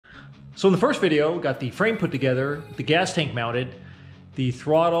So in the first video, we got the frame put together, the gas tank mounted, the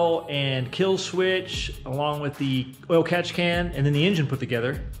throttle and kill switch, along with the oil catch can, and then the engine put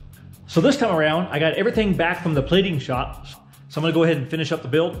together. So this time around, I got everything back from the plating shop. So I'm gonna go ahead and finish up the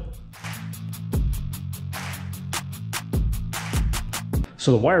build.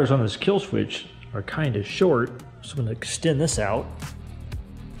 So the wires on this kill switch are kind of short, so I'm gonna extend this out.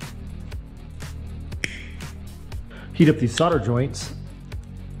 Heat up these solder joints.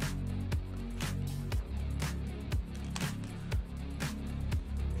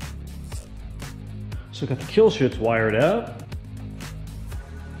 So I got the kill switch wired up.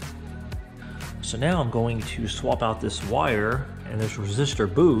 So now I'm going to swap out this wire and this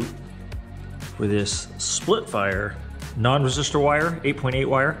resistor boot for this split fire non-resistor wire, 8.8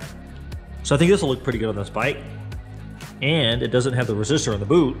 wire. So I think this will look pretty good on this bike. And it doesn't have the resistor on the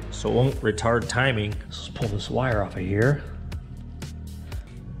boot, so it won't retard timing. Let's pull this wire off of here.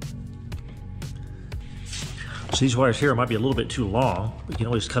 So these wires here might be a little bit too long. We can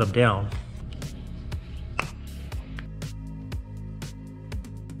always cut them down.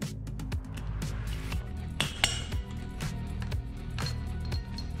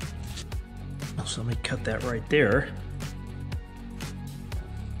 So let me cut that right there.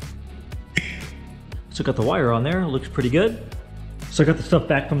 So I got the wire on there, it looks pretty good. So I got the stuff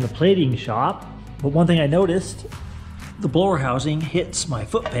back from the plating shop. But one thing I noticed, the blower housing hits my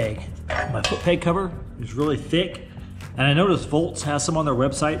foot peg. My foot peg cover is really thick. And I noticed Volts has some on their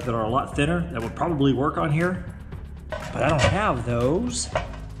website that are a lot thinner that would probably work on here. But I don't have those.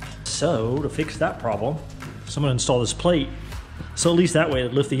 So to fix that problem, so I'm gonna install this plate. So at least that way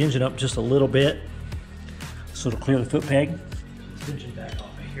it'll lift the engine up just a little bit. So it'll clear the foot peg. Engine back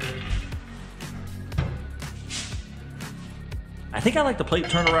off of here. I think I like the plate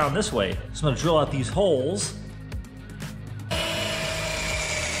turned around this way. So I'm gonna drill out these holes.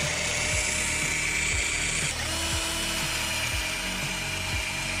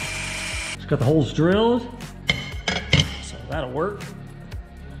 Just got the holes drilled. So that'll work.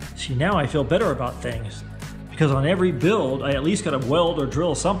 See, now I feel better about things. Because on every build, I at least gotta weld or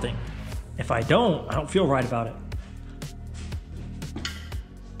drill something. If I don't feel right about it.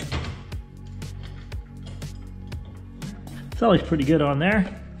 So that looks pretty good on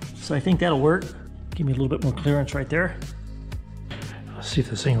there. So I think that'll work. Give me a little bit more clearance right there. Let's see if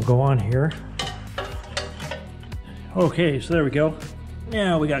this thing will go on here. Okay, so there we go.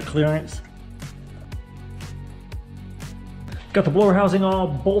 Now we got clearance. Got the blower housing all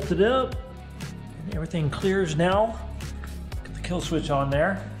bolted up. Everything clears now. Got the kill switch on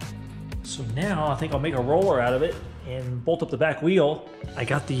there. So now I think I'll make a roller out of it and bolt up the back wheel. I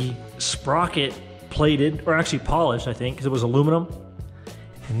got the sprocket plated, or actually polished I think, because it was aluminum.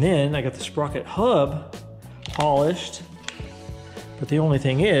 And then I got the sprocket hub polished. But the only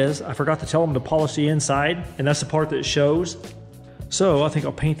thing is, I forgot to tell them to polish the inside, and that's the part that shows. So I think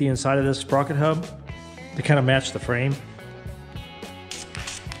I'll paint the inside of this sprocket hub to kind of match the frame.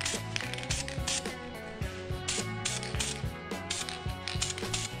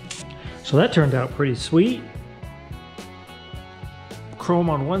 So that turned out pretty sweet. Chrome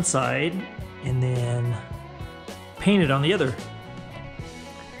on one side and then painted on the other.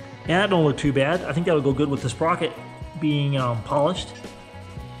 Yeah, that don't look too bad. I think that'll go good with the sprocket being polished.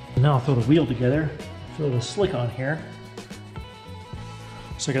 Now I'll throw the wheel together, throw the slick on here.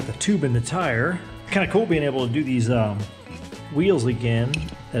 So I got the tube and the tire. Kind of cool being able to do these wheels again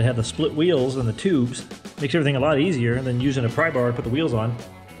that have the split wheels and the tubes. Makes everything a lot easier than using a pry bar to put the wheels on.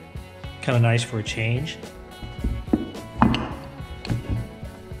 Kind of nice for a change.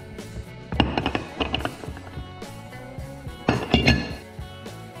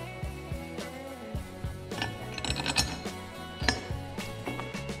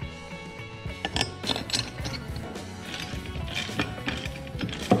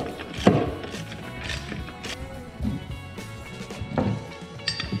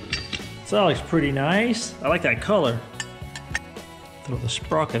 So that looks pretty nice. I like that color. Throw the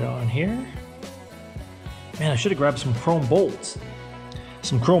sprocket on here. Man, I should have grabbed some chrome bolts.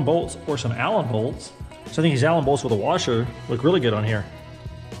 Some chrome bolts or some Allen bolts. So I think these Allen bolts with a washer look really good on here.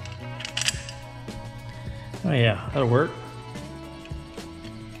 Oh yeah, that'll work.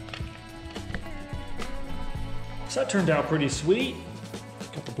 So that turned out pretty sweet.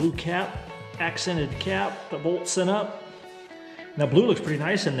 Got the blue cap, accented cap, the bolt sent up. Now blue looks pretty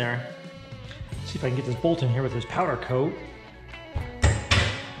nice in there. Let's see if I can get this bolt in here with this powder coat.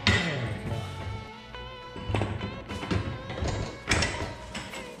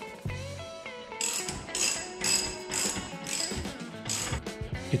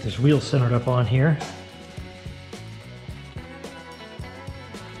 Get this wheel centered up on here.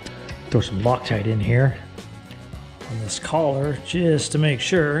 Throw some Loctite in here on this collar just to make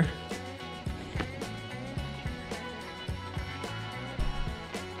sure.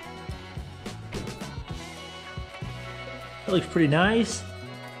 That looks pretty nice.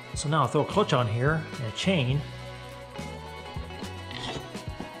 So now I'll throw a clutch on here and a chain.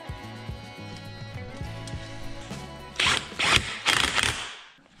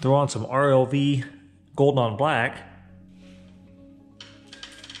 Throw on some RLV golden on black.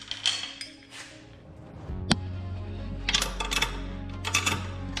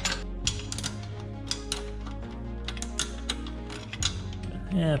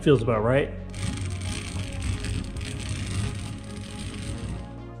 Yeah, it feels about right.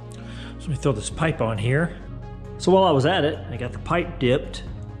 So let me throw this pipe on here. So while I was at it, I got the pipe dipped.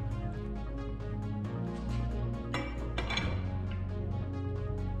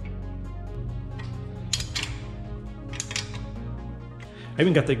 I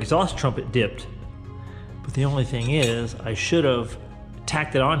even got the exhaust trumpet dipped. But the only thing is, I should have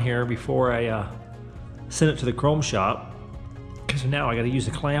tacked it on here before I sent it to the chrome shop. So now I got to use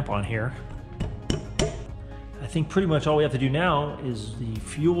the clamp on here. I think pretty much all we have to do now is the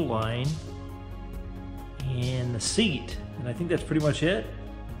fuel line and the seat. And I think that's pretty much it.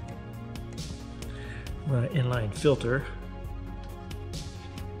 Run an inline filter.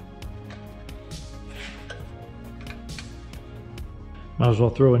 Might as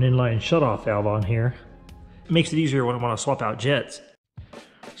well throw an inline shutoff valve on here. It makes it easier when I want to swap out jets.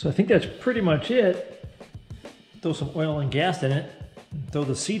 So I think that's pretty much it. Throw some oil and gas in it. Throw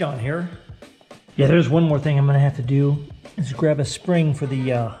the seat on here. Yeah, there's one more thing I'm gonna have to do is grab a spring for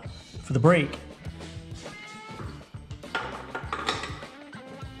the brake.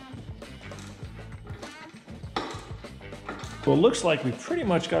 Well, it looks like we pretty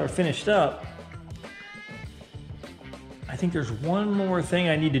much got her finished up. I think there's one more thing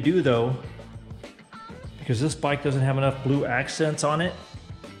I need to do though, because this bike doesn't have enough blue accents on it.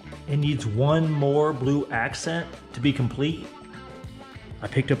 It needs one more blue accent to be complete. I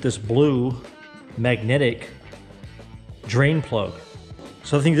picked up this blue magnetic drain plug.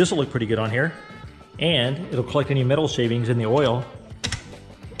 So I think this will look pretty good on here. And it'll collect any metal shavings in the oil.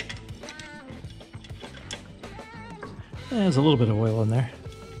 There's a little bit of oil in there.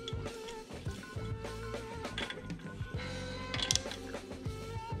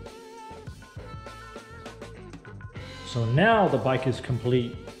 So now the bike is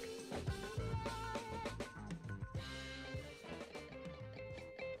complete.